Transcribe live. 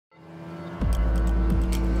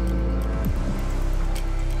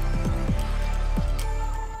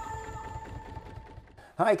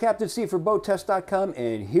Hi, Captain Steve for BoatTEST.com,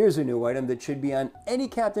 and here's a new item that should be on any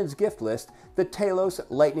captain's gift list, the Talos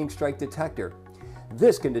Lightning Strike Detector.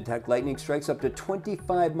 This can detect lightning strikes up to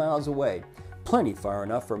 25 miles away, plenty far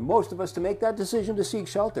enough for most of us to make that decision to seek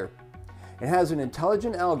shelter. It has an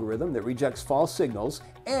intelligent algorithm that rejects false signals,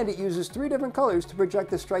 and it uses 3 different colors to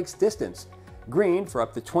project the strike's distance: green for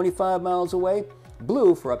up to 25 miles away,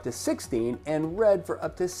 blue for up to 16, and red for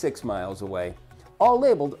up to 6 miles away, all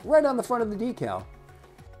labeled right on the front of the decal.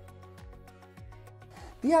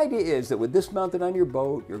 The idea is that with this mounted on your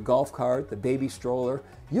boat, your golf cart, the baby stroller,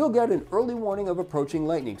 you'll get an early warning of approaching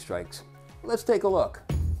lightning strikes. Let's take a look.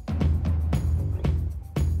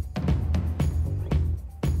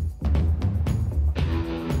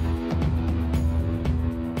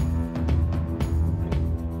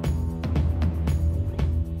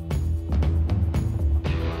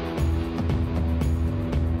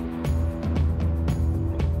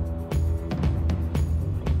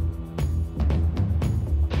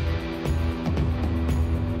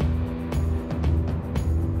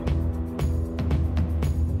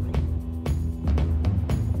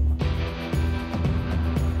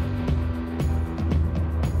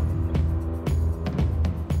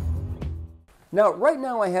 Now, right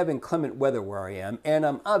now I have inclement weather where I am, and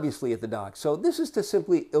I'm obviously at the dock, so this is to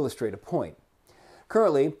simply illustrate a point.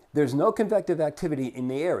 Currently, there's no convective activity in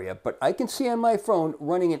the area, but I can see on my phone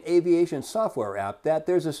running an aviation software app that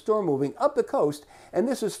there's a storm moving up the coast, and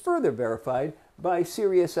this is further verified by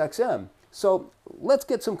SiriusXM. So let's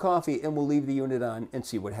get some coffee and we'll leave the unit on and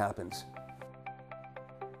see what happens.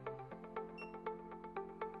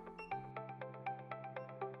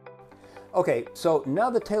 Okay, so now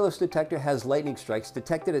the Talos detector has lightning strikes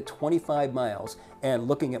detected at 25 miles, and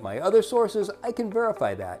looking at my other sources, I can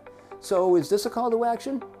verify that. So is this a call to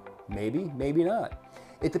action? Maybe, maybe not.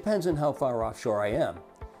 It depends on how far offshore I am.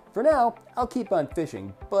 For now, I'll keep on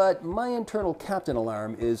fishing, but my internal captain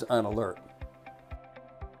alarm is on alert.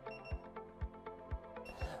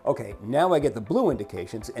 Okay, now I get the blue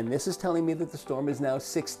indications, and this is telling me that the storm is now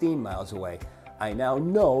 16 miles away. I now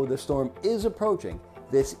know the storm is approaching.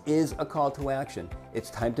 This is a call to action. It's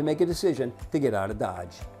time to make a decision to get out of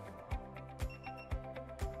Dodge.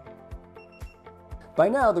 By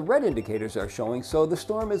now, the red indicators are showing, so the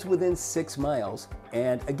storm is within 6 miles.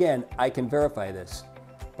 And again, I can verify this.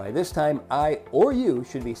 By this time, I or you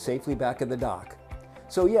should be safely back at the dock.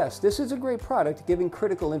 So yes, this is a great product giving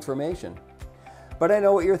critical information. But I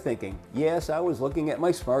know what you're thinking. Yes, I was looking at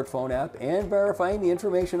my smartphone app and verifying the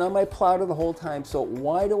information on my plotter the whole time, so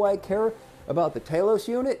why do I care about the Talos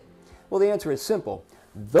unit? Well, the answer is simple.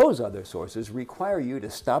 Those other sources require you to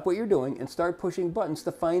stop what you're doing and start pushing buttons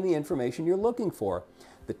to find the information you're looking for.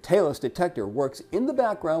 The Talos detector works in the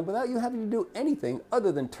background without you having to do anything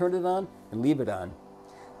other than turn it on and leave it on.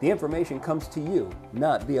 The information comes to you,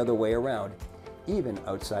 not the other way around, even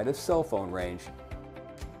outside of cell phone range.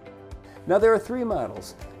 Now there are 3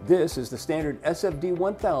 models. This is the standard SFD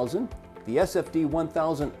 1000, the SFD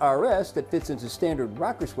 1000 RS that fits into standard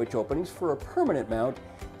rocker switch openings for a permanent mount,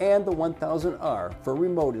 and the 1000R for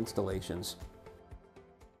remote installations.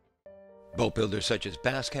 Boat builders such as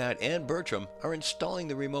Basscat and Bertram are installing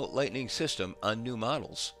the remote lightning system on new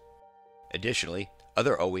models. Additionally,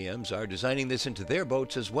 other OEMs are designing this into their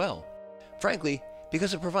boats as well. Frankly,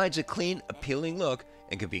 because it provides a clean, appealing look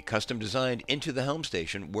and can be custom designed into the helm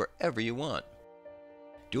station wherever you want.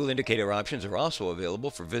 Dual indicator options are also available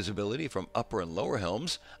for visibility from upper and lower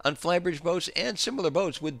helms on flybridge boats and similar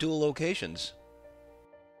boats with dual locations.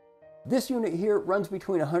 This unit here runs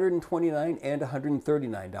between $129 and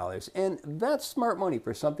 $139, and that's smart money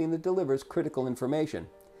for something that delivers critical information.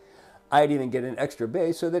 I'd even get an extra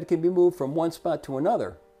bay so that it can be moved from one spot to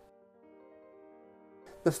another.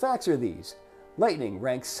 The facts are these. Lightning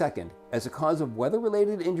ranks second as a cause of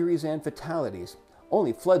weather-related injuries and fatalities.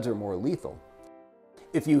 Only floods are more lethal.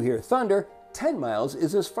 If you hear thunder, 10 miles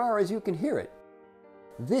is as far as you can hear it.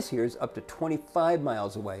 This here's up to 25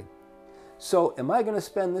 miles away. So am I going to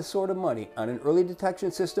spend this sort of money on an early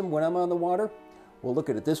detection system when I'm on the water? Well, look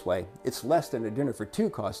at it this way. It's less than a dinner for 2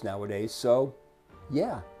 costs nowadays, so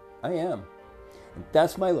yeah, I am. And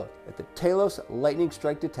that's my look at the Talos Lightning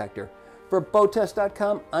Strike Detector. For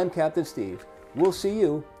BoatTEST.com, I'm Captain Steve. We'll see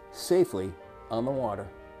you safely on the water.